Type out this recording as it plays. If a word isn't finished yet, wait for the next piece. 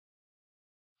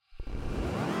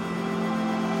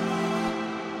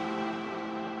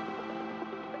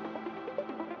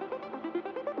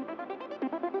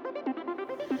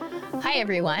Hi,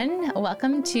 everyone.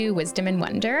 Welcome to Wisdom and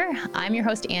Wonder. I'm your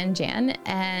host, Anne Jan,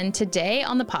 and today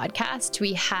on the podcast,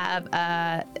 we have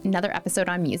another episode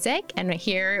on music, and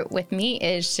here with me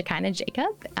is Shekinah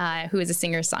Jacob, who is a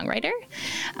singer-songwriter.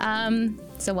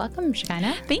 So welcome,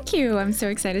 Shekinah. Thank you. I'm so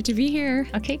excited to be here.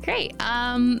 Okay, great.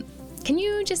 Can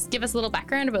you just give us a little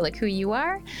background about who you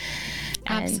are?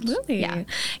 Absolutely.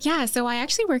 Yeah. So I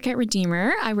actually work at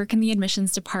Redeemer. I work in the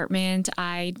admissions department.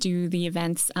 I do the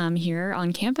events here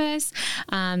on campus.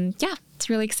 It's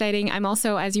really exciting. I'm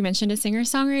also, as you mentioned, a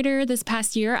singer-songwriter. This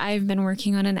past year, I've been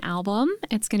working on an album.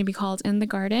 It's going to be called In the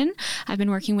Garden. I've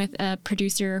been working with a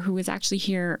producer who is actually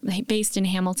here, based in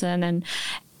Hamilton, and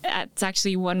that's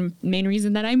actually one main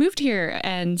reason that I moved here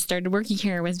and started working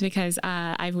here was because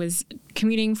I was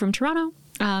commuting from Toronto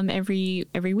every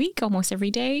week, almost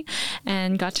every day,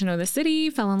 and got to know the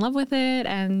city, fell in love with it,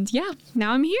 and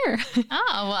now I'm here. Oh,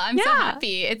 well, I'm so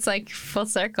happy. It's like full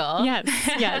circle.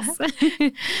 Yes.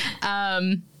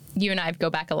 You and I go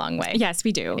back a long way. Yes,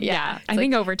 we do. Yeah. I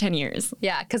think over 10 years.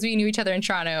 Yeah, because we knew each other in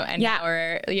Toronto, and now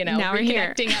we're, now we're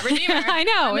reconnecting here at Redeemer. I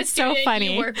know. It's so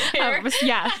funny. You work here. I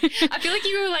feel like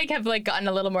you have gotten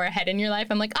a little more ahead in your life.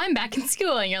 I'm like, I'm back in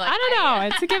school, and you're like, I don't know.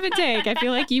 It's a give and take. I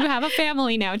feel like you have a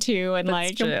family now too, and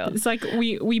That's true. It's like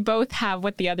we both have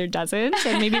what the other doesn't,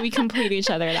 and maybe we complete each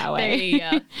other that way.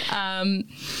 There you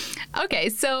go. Okay,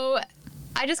 so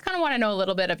I just kind of want to know a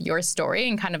little bit of your story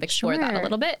and kind of explore that a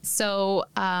little bit. So,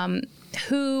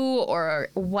 who or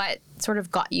what sort of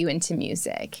got you into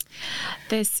music?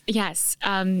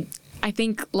 I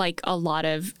think like a lot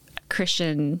of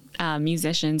Christian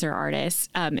musicians or artists,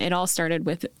 it all started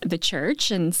with the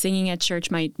church and singing at church.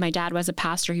 My dad was a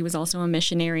pastor. He was also a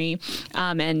missionary.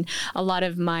 And a lot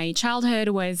of my childhood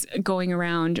was going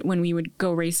around when we would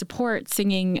go raise support,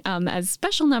 singing as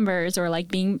special numbers or like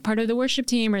being part of the worship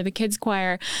team or the kids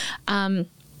choir.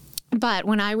 But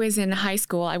when I was in high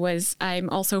school, I'm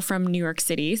also from New York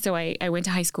City. So I went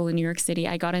to high school in New York City.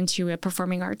 I got into a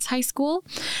performing arts high school.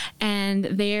 And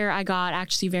there I got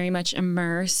actually very much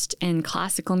immersed in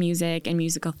classical music and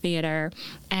musical theater.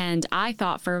 And I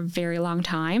thought for a very long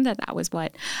time that was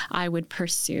what I would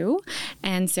pursue.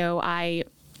 And so I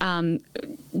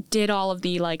did all of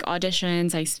the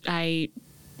auditions. I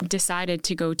decided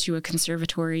to go to a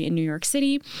conservatory in New York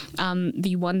City.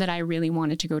 The one that I really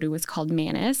wanted to go to was called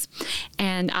Mannes.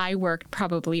 And I worked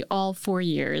probably all 4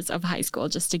 years of high school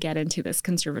just to get into this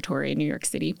conservatory in New York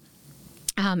City.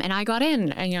 And I got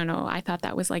in, and, I thought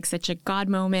that was like such a God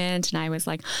moment. And I was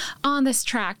like on this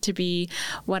track to be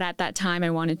what at that time I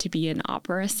wanted to be an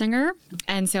opera singer.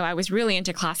 And so I was really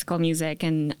into classical music,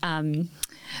 and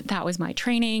that was my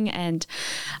training. And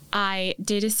I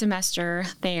did a semester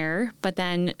there, but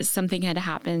then something had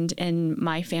happened in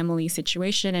my family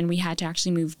situation, and we had to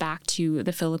actually move back to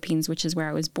the Philippines, which is where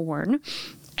I was born.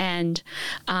 And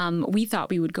we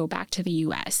thought we would go back to the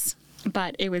U.S.,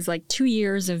 but it was like 2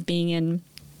 years of being in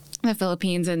the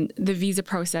Philippines, and the visa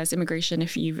process, immigration,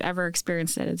 if you've ever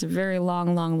experienced it, it's a very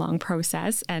long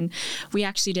process. And we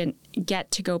actually didn't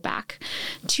get to go back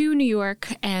to New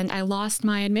York, and I lost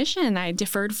my admission. I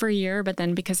deferred for a year, but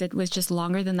then because it was just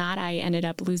longer than that, I ended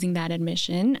up losing that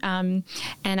admission. And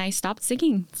I stopped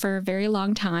singing for a very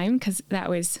long time because that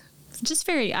was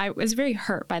I was very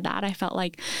hurt by that. I felt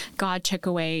like God took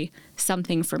away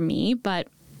something from me, but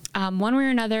one way or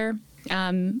another,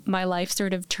 my life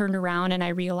sort of turned around, and I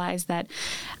realized that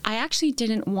I actually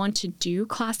didn't want to do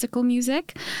classical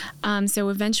music. So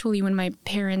eventually when my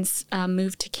parents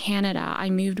moved to Canada,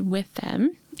 I moved with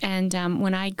them. And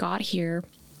when I got here,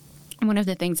 one of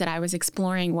the things that I was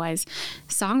exploring was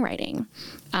songwriting.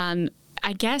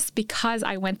 I guess because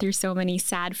I went through so many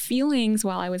sad feelings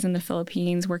while I was in the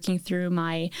Philippines, working through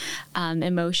my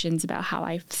emotions about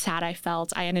how sad I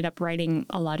felt, I ended up writing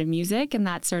a lot of music, and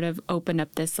that sort of opened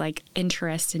up this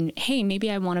interest in, hey,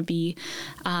 maybe I want to be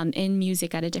in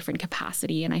music at a different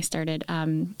capacity. And I started,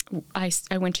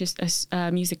 I went to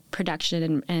a music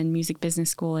production and music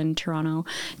business school in Toronto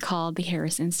called the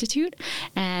Harris Institute,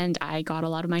 and I got a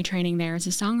lot of my training there as a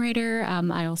songwriter.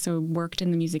 I also worked in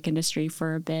the music industry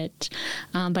for a bit.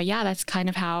 But that's kind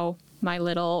of how my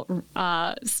little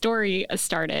story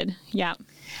started. Yeah.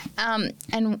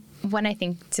 And when I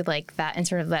think to that and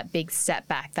sort of that big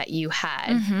setback that you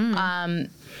had,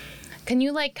 can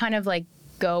you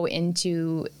go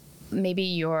into maybe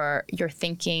your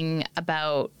thinking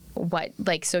about what,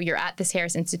 so you're at this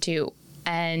Harris Institute,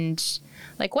 and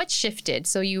what shifted?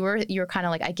 So you were kind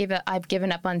of I've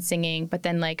given up on singing, but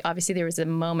then obviously there was a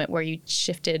moment where you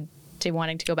shifted to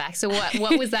wanting to go back. So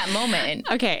what was that moment?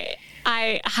 Okay.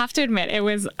 I have to admit, it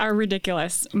was a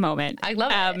ridiculous moment. I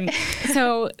love it.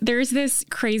 So there's this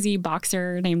crazy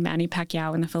boxer named Manny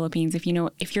Pacquiao in the Philippines. If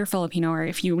you're Filipino or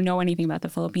if you know anything about the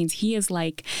Philippines, he is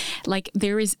like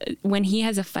there is, when he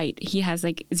has a fight, he has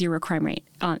like 0 crime rate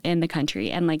in the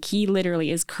country. And like, he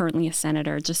literally is currently a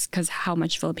senator just because how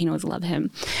much Filipinos love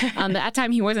him. At that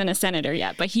time, he wasn't a senator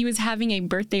yet, but he was having a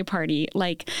birthday party,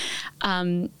 like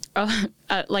I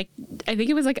think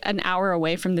it was like an hour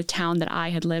away from the town that I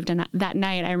had lived in. That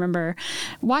night, I remember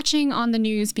watching on the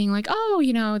news being like, oh,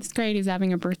 it's great. He's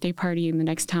having a birthday party in the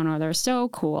next town. Oh, they're so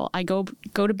cool. I go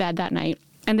to bed that night.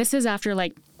 And this is after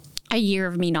like a year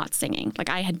of me not singing. Like,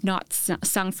 I had not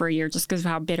sung for a year just because of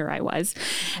how bitter I was.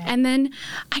 Okay. And then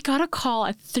I got a call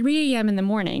at 3 a.m. in the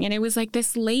morning, and it was like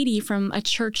this lady from a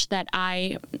church that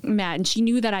I met, and she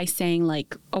knew that I sang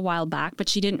like a while back, but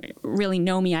she didn't really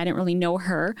know me. I didn't really know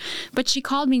her. But she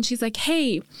called me and she's like,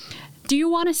 hey, do you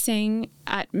want to sing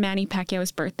at Manny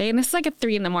Pacquiao's birthday? And this is like at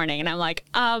 3 a.m. And I'm like,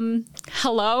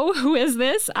 hello, who is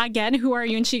this? Again, who are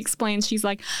you? And she explains, she's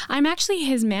like, I'm actually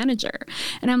his manager.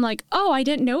 And I'm like, oh, I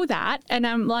didn't know that. And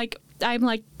I'm like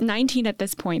 19 at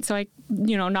this point. So I,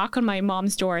 knock on my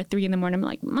mom's door at 3 a.m. I'm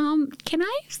like, Mom, can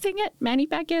I sing at Manny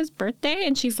Pacquiao's birthday?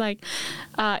 And she's like,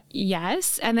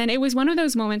 yes. And then it was one of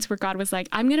those moments where God was like,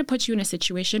 I'm going to put you in a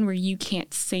situation where you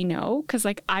can't say no. Cause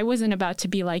like, I wasn't about to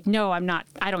be like, no,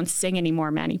 I don't sing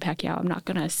anymore, Manny Pacquiao. I'm not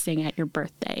going to sing at your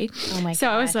birthday. Oh my gosh. So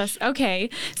I was just, okay.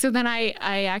 So then I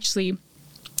actually,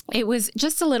 it was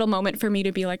just a little moment for me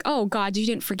to be like, oh God, you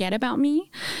didn't forget about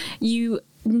me. You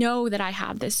know that I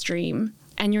have this dream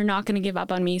and you're not going to give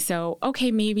up on me. So,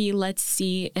 okay, maybe let's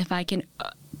see if I can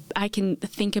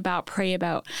think about, pray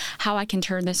about how I can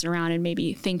turn this around and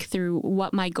maybe think through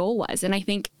what my goal was. And I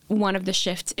think one of the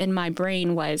shifts in my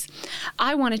brain was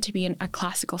I wanted to be a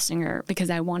classical singer because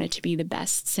I wanted to be the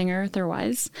best singer there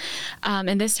was.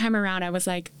 And this time around, I was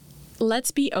like,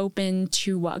 let's be open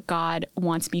to what God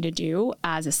wants me to do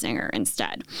as a singer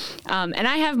instead. And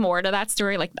I have more to that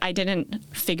story. Like, I didn't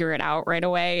figure it out right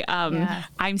away.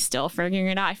 I'm still figuring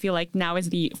it out. I feel like now is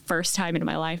the first time in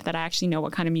my life that I actually know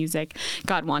what kind of music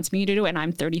God wants me to do. And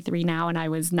I'm 33 now and I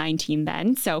was 19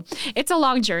 then. So it's a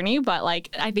long journey, but like,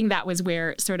 I think that was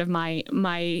where sort of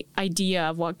my idea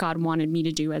of what God wanted me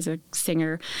to do as a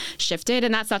singer shifted.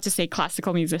 And that's not to say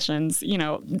classical musicians,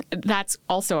 that's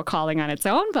also a calling on its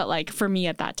own, but like, for me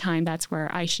at that time, that's where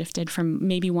I shifted from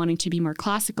maybe wanting to be more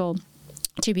classical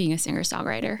to being a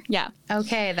singer-songwriter. Yeah.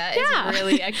 Okay, that is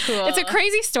really cool. It's a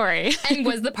crazy story. And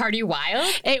was the party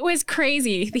wild? It was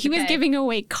crazy. He was giving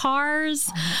away cars.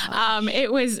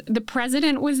 The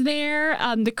president was there.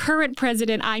 The current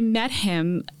president, I met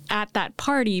him at that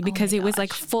party because it was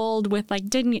like filled with like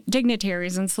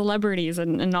dignitaries and celebrities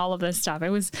and all of this stuff. It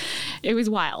was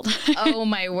wild. Oh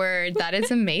my word. That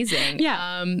is amazing.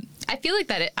 Yeah. I feel like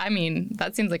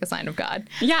that seems like a sign of God.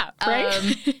 Yeah.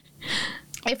 Right.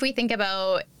 If we think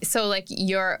about,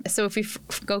 if we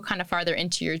go kind of farther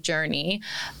into your journey,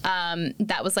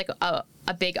 that was like a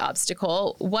big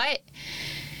obstacle.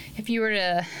 If you were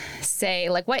to say,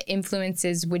 like, what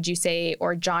influences would you say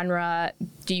or genre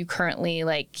do you currently,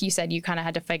 like you said, you kind of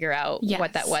had to figure out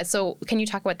what that was. So can you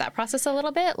talk about that process a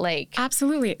little bit?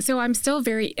 Absolutely. So I'm still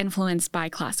very influenced by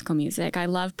classical music. I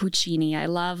love Puccini. I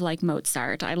love like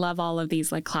Mozart. I love all of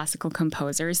these like classical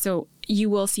composers. So you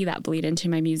will see that bleed into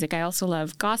my music. I also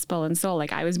love gospel and soul.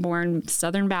 Like, I was born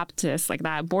Southern Baptist, like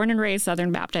that, born and raised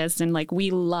Southern Baptist. And like, we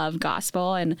love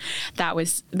gospel. And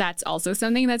that's also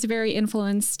something that's very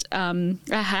influenced,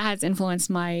 has influenced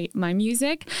my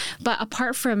music. But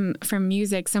apart from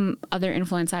music, some other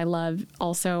influence I love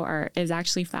also is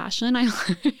actually fashion.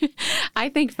 I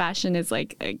think fashion is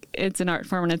it's an art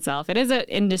form in itself. It is an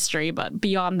industry, but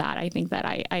beyond that, I think that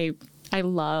I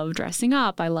love dressing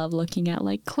up. I love looking at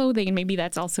like clothing. And maybe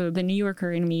that's also the New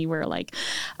Yorker in me where like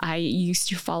I used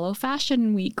to follow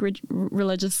Fashion Week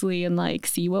religiously and like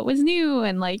see what was new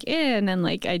and like in and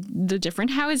like the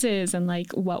different houses and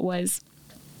like what was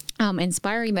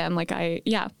inspiring them.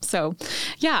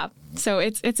 So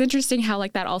it's interesting how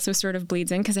like that also sort of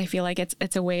bleeds in because I feel like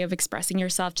it's a way of expressing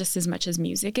yourself just as much as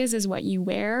music is what you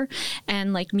wear.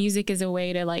 And like music is a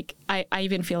way to like, I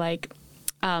even feel like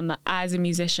as a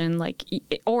musician, like,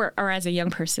 or as a young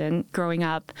person growing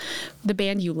up, the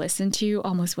band you listened to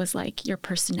almost was like your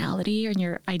personality and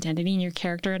your identity and your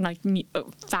character. And like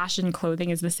fashion clothing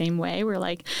is the same way. We're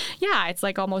like, it's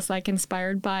like almost like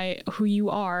inspired by who you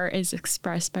are is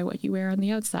expressed by what you wear on the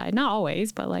outside. Not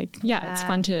always, but like, it's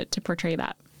fun to portray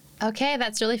that. Okay,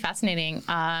 that's really fascinating.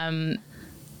 And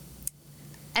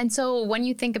so when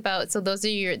you think about,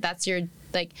 that's your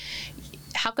like,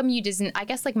 how come you didn't, I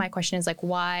guess like my question is like,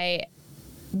 why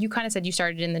you kind of said you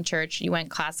started in the church, you went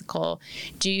classical.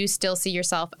 Do you still see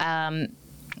yourself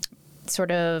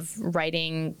sort of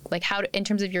writing, like, how in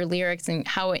terms of your lyrics, and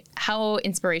how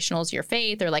inspirational is your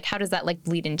faith, or like how does that like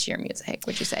bleed into your music,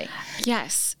 would you say?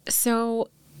 Yes. So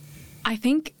I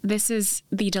think this is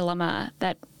the dilemma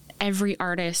that every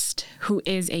artist who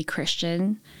is a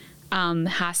Christian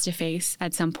has to face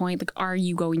at some point. Like, are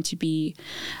you going to be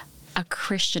a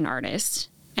Christian artist?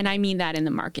 And I mean that in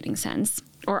the marketing sense.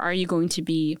 Or are you going to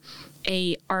be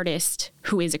a artist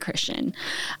who is a Christian?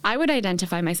 I would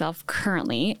identify myself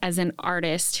currently as an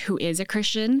artist who is a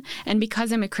Christian. And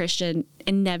because I'm a Christian,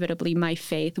 inevitably my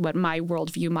faith, what my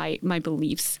worldview, my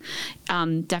beliefs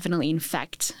definitely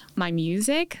infect my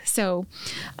music. So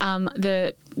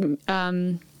the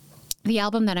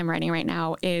album that I'm writing right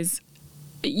now is,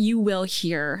 you will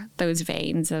hear those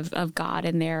veins of God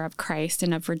in there, of Christ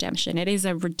and of redemption. It is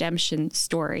a redemption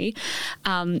story.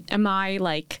 Am I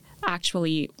like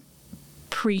actually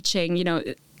preaching,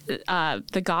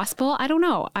 the gospel? I don't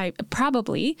know. I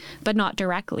probably, but not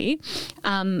directly.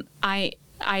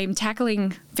 I'm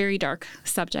tackling very dark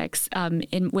subjects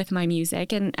with my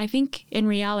music. And I think in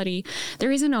reality,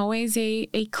 there isn't always a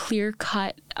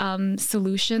clear-cut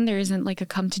solution. There isn't like a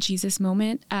come to Jesus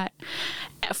moment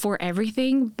for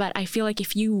everything. But I feel like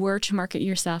if you were to market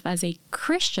yourself as a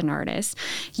Christian artist,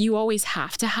 you always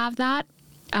have to have that.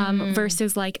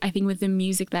 Versus like, I think with the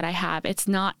music that I have, it's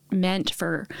not meant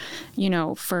for,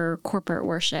 for corporate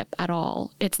worship at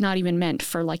all. It's not even meant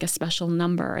for like a special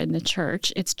number in the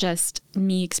church. It's just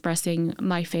me expressing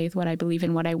my faith, what I believe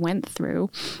in, what I went through,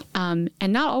 and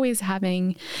not always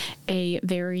having a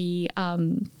very,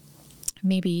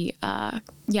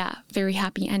 very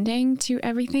happy ending to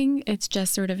everything. It's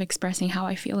just sort of expressing how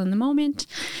I feel in the moment.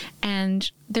 And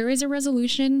there is a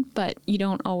resolution, but you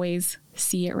don't always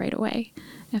see it right away,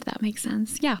 if that makes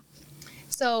sense. Yeah.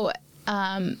 So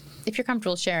if you're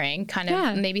comfortable sharing kind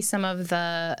of maybe some of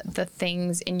the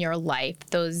things in your life,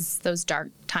 those dark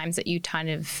times that you kind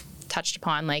of touched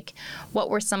upon, like what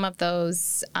were some of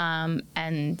those,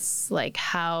 and like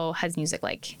how has music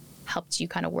like helped you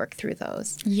kind of work through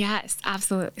those? Yes,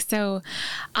 absolutely. So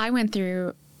I went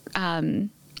through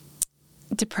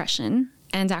depression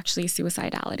and actually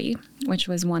suicidality, which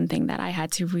was one thing that I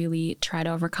had to really try to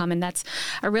overcome. And that's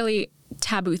a really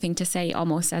taboo thing to say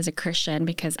almost as a Christian,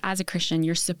 because as a Christian,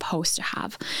 you're supposed to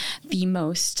have the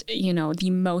most, the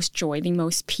most joy, the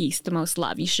most peace, the most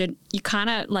love. You kind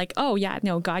of like, oh yeah,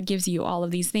 no, God gives you all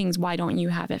of these things. Why don't you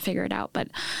have it figured out? But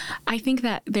I think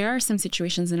that there are some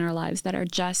situations in our lives that are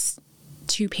just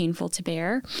too painful to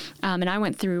bear. And I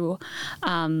went through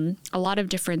a lot of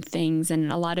different things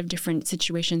and a lot of different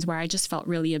situations where I just felt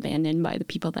really abandoned by the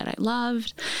people that I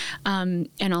loved. And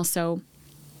also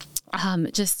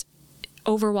just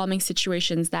overwhelming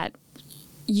situations that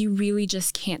you really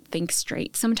just can't think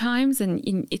straight sometimes.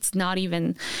 And it's not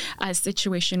even a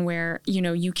situation where,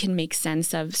 you can make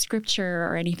sense of scripture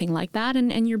or anything like that.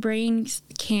 And your brain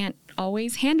can't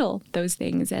always handle those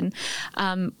things. And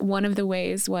one of the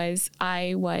ways was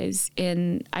I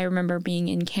remember being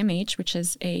in CAMH, which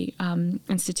is a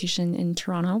institution in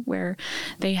Toronto where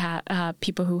they have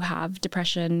people who have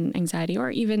depression, anxiety,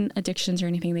 or even addictions or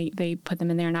anything. They put them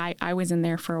in there. And I was in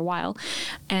there for a while.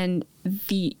 And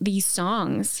these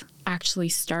songs actually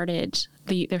started,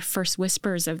 the first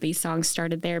whispers of these songs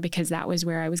started there, because that was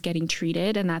where I was getting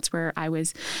treated, and that's where I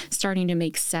was starting to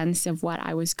make sense of what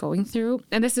I was going through.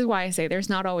 And this is why I say there's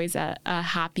not always a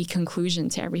happy conclusion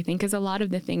to everything, because a lot of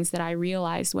the things that I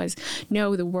realized was,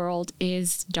 no, the world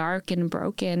is dark and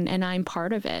broken, and I'm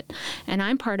part of it. And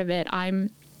I'm part of it.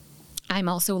 I'm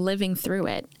also living through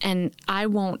it, and I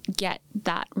won't get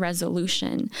that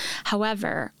resolution.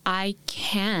 However, I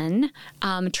can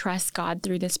trust God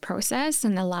through this process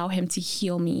and allow him to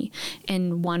heal me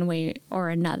in one way or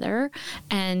another.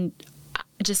 And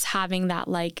just having that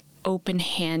like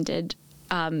open-handed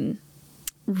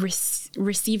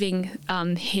receiving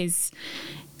his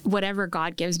whatever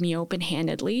God gives me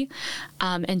open-handedly,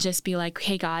 and just be like,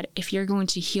 hey, God, if you're going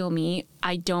to heal me,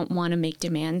 I don't want to make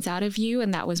demands out of you.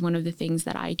 And that was one of the things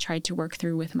that I tried to work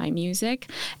through with my music.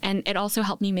 And it also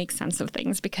helped me make sense of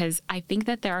things, because I think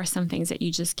that there are some things that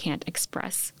you just can't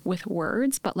express with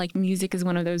words, but like music is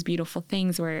one of those beautiful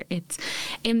things where it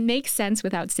makes sense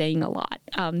without saying a lot,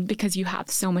 because you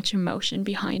have so much emotion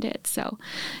behind it. So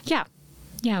yeah.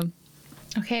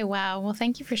 Okay. Wow. Well,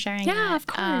 thank you for sharing that. Yeah, of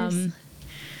course.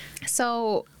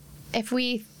 So if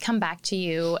we come back to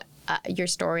you, your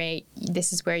story,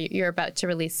 this is where you're about to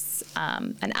release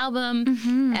an album.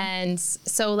 Mm-hmm. And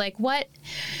so like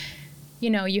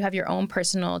you have your own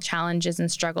personal challenges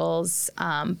and struggles,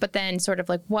 but then sort of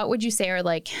like, what would you say are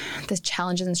like the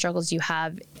challenges and struggles you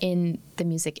have in the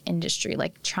music industry,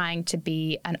 like trying to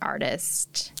be an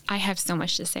artist? I have so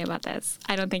much to say about this.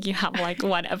 I don't think you have like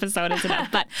one episode is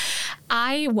enough, but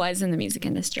I was in the music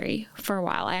industry for a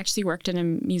while. I actually worked in a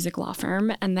music law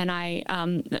firm, and then I,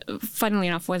 funnily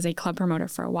enough, was a club promoter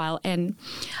for a while. And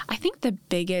I think the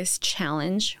biggest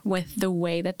challenge with the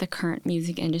way that the current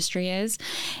music industry is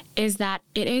that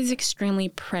it is extremely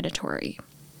predatory.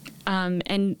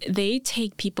 And they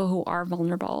take people who are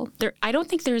vulnerable. I don't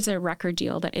think there's a record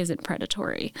deal that isn't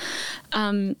predatory.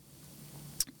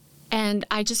 And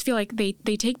I just feel like they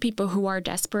take people who are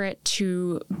desperate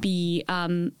to be,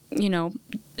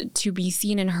 to be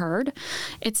seen and heard.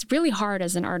 It's really hard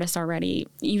as an artist already,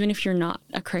 even if you're not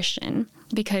a Christian,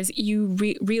 because you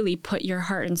really put your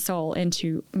heart and soul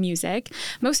into music.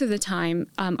 Most of the time,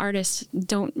 artists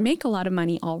don't make a lot of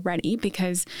money already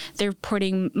because they're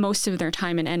putting most of their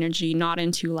time and energy not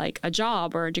into like a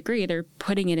job or a degree. They're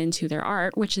putting it into their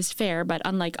art, which is fair. But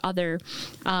unlike other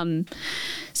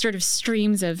sort of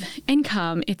streams of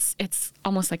income, it's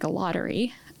almost like a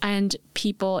lottery. And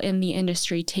people in the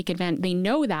industry take advantage. They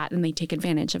know that, and they take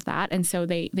advantage of that. And so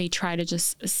they try to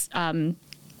just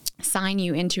sign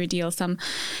you into a deal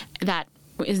that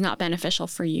is not beneficial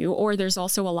for you. Or there's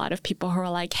also a lot of people who are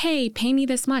like, hey, pay me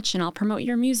this much and I'll promote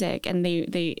your music. And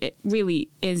it really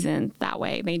isn't that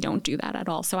way. They don't do that at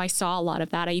all. So I saw a lot of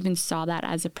that. I even saw that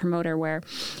as a promoter where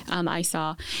I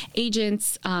saw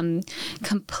agents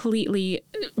completely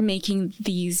making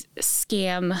these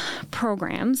scam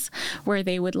programs where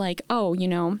they would like,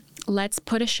 let's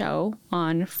put a show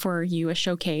on for you, a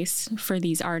showcase for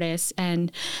these artists,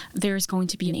 and there's going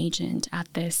to be an agent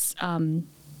at this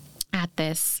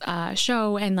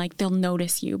show, and like they'll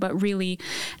notice you, but really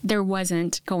there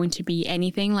wasn't going to be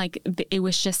anything. Like it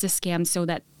was just a scam so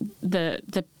that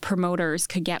the promoters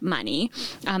could get money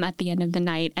at the end of the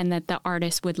night, and that the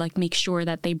artists would like make sure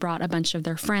that they brought a bunch of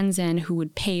their friends in who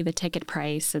would pay the ticket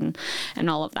price and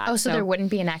all of that. Oh, so there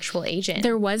wouldn't be an actual agent?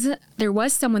 There was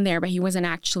someone there, but he wasn't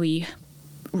actually.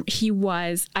 He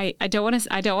was, I don't want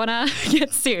to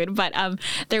get sued, but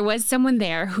there was someone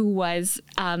there who was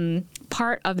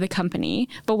part of the company,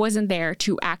 but wasn't there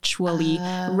to actually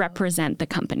represent the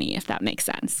company, if that makes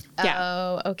sense. Yeah.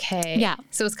 Oh, okay. Yeah.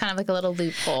 So it's kind of like a little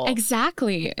loophole.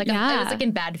 Exactly. It was like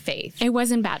in bad faith. It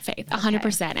was in bad faith,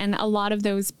 100%. And a lot of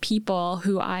those people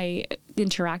who I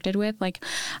interacted with, like,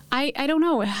 I don't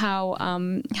know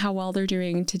how well they're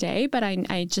doing today, but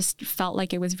I just felt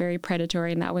like it was very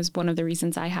predatory, and that was one of the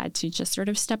reasons I had to just sort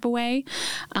of step away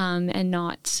and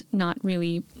not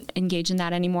really engage in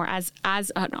that anymore. As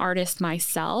an artist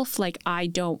myself, like I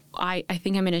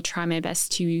think I'm going to try my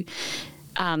best to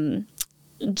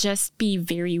just be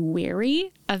very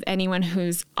wary of anyone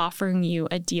who's offering you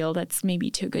a deal that's maybe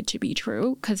too good to be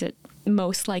true, because it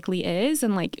most likely is.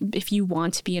 And like, if you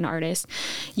want to be an artist,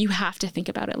 you have to think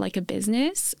about it like a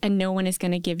business, and no one is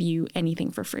going to give you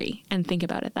anything for free, and think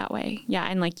about it that way. Yeah.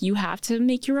 And like, you have to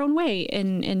make your own way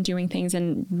in doing things,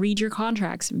 and read your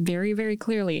contracts very, very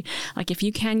clearly. Like, if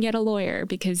you can get a lawyer,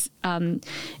 because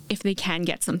if they can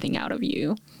get something out of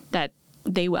you, that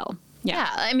they will. Yeah.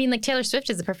 I mean, like Taylor Swift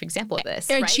is a perfect example of this,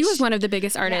 right? She was one of the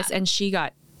biggest artists, and she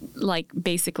got like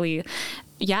basically,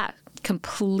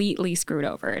 completely screwed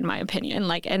over, in my opinion.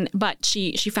 But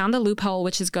she found the loophole,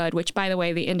 which is good, which, by the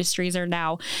way, the industries are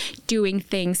now doing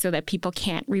things so that people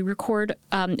can't re-record.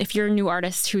 If you're a new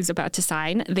artist who's about to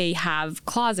sign, they have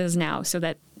clauses now so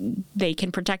that they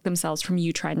can protect themselves from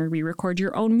you trying to re-record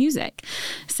your own music.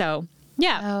 So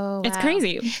It's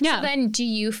crazy. Yeah. So then do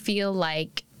you feel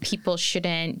like people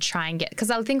shouldn't try and get, because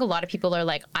I think a lot of people are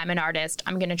like, I'm an artist,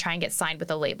 I'm going to try and get signed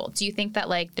with a label. Do you think that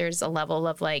like there's a level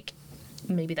of like,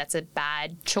 maybe that's a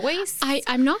bad choice?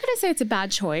 I'm not going to say it's a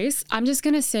bad choice. I'm just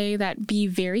going to say that be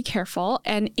very careful.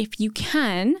 And if you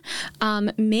can,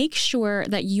 make sure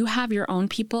that you have your own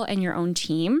people and your own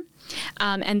team.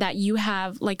 And that you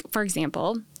have, like, for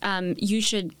example, you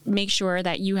should make sure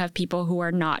that you have people who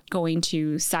are not going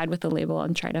to side with the label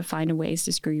and try to find ways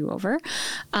to screw you over.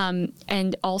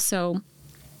 And also,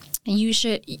 you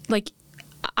should, like,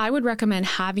 I would recommend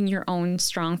having your own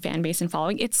strong fan base and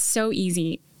following. It's so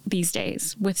easy these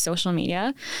days with social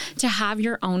media to have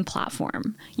your own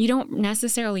platform. You don't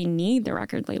necessarily need the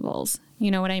record labels.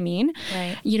 You know what I mean?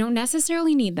 Right. You don't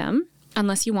necessarily need them.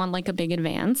 unless you want like a big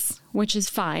advance, which is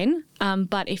fine.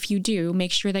 But if you do,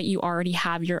 make sure that you already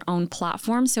have your own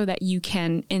platform so that you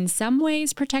can in some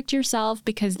ways protect yourself,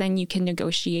 because then you can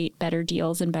negotiate better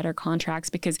deals and better contracts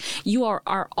because you are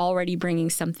already bringing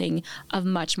something of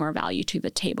much more value to the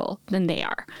table than they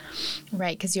are.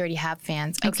 Right, because you already have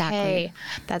fans. Exactly. Okay,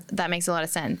 that makes a lot of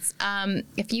sense.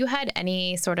 If you had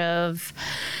any sort of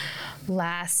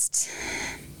last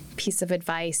piece of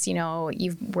advice, you know,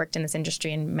 you've worked in this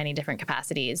industry in many different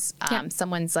capacities.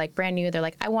 Someone's like brand new, they're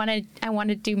like, I want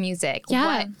to do music.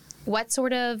 Yeah. What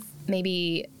sort of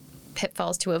maybe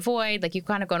pitfalls to avoid? Like, you've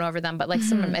kind of gone over them, but like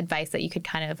some advice that you could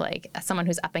kind of like, someone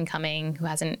who's up and coming who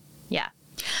hasn't,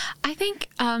 I think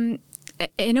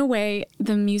in a way,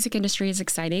 the music industry is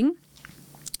exciting.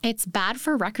 It's bad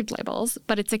for record labels,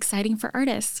 but it's exciting for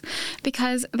artists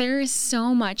because there is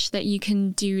so much that you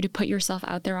can do to put yourself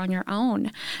out there on your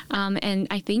own. And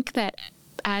I think that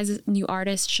as new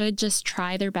artists should just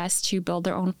try their best to build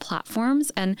their own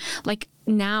platforms. And like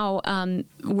now,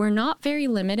 we're not very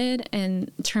limited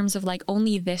in terms of like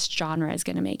only this genre is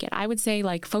going to make it. I would say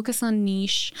like focus on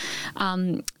niche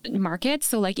markets.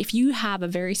 So like if you have a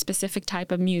very specific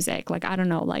type of music, like I don't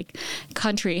know, like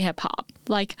country hip hop,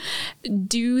 like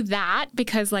do that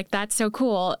because like that's so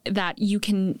cool that you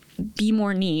can be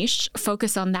more niche,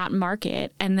 focus on that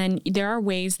market. And then there are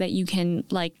ways that you can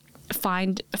like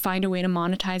find a way to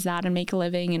monetize that and make a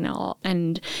living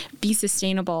and be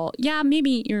sustainable. Yeah,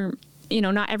 maybe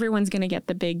not everyone's going to get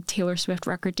the big Taylor Swift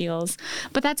record deals,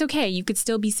 but that's okay. You could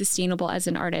still be sustainable as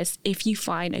an artist if you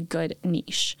find a good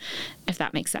niche, if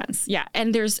that makes sense. Yeah.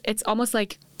 And it's almost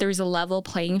like there's a level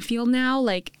playing field now.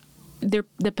 Like the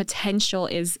potential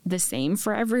is the same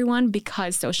for everyone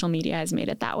because social media has made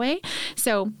it that way.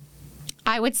 So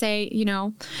I would say,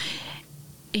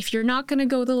 if you're not going to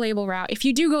go the label route, if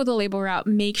you do go the label route,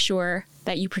 make sure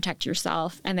that you protect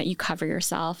yourself and that you cover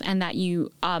yourself and that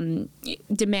you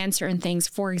demand certain things.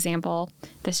 For example,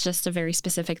 that's just a very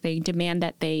specific thing, demand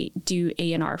that they do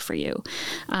A&R for you.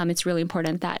 It's really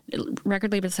important that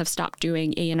record labels have stopped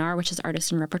doing A&R, which is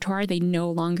artist and repertoire. They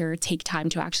no longer take time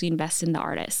to actually invest in the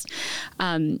artist.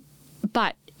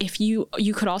 But if you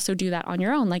could also do that on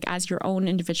your own, like as your own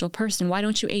individual person, why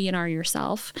don't you A&R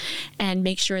yourself and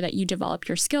make sure that you develop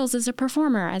your skills as a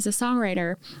performer, as a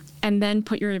songwriter, and then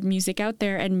put your music out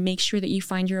there and make sure that you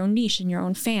find your own niche and your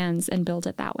own fans and build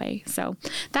it that way. So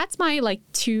that's my like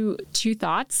two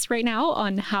thoughts right now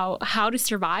on how to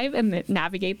survive and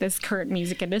navigate this current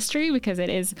music industry, because it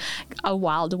is a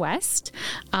wild west.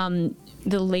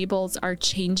 The labels are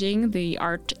changing, the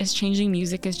art is changing,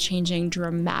 music is changing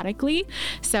dramatically.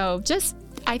 So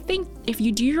I think if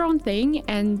you do your own thing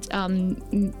and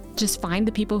just find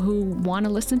the people who want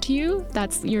to listen to you,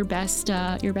 that's your best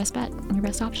bet, your best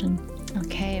option.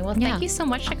 Okay, well, thank you so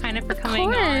much, Shekinah, for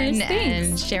coming on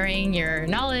and sharing your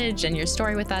knowledge and your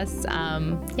story with us.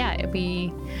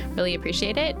 We really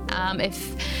appreciate it.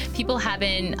 If people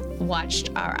haven't watched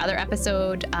our other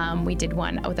episode, we did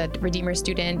one with a Redeemer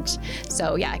student.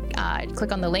 So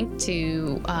click on the link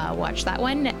to watch that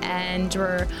one. And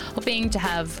we're hoping to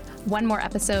have one more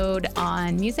episode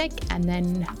on music. And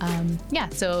then,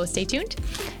 so stay tuned.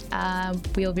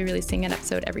 We'll be releasing an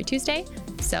episode every Tuesday.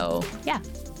 So,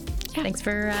 Thanks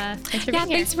for being here.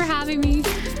 Thanks for having me.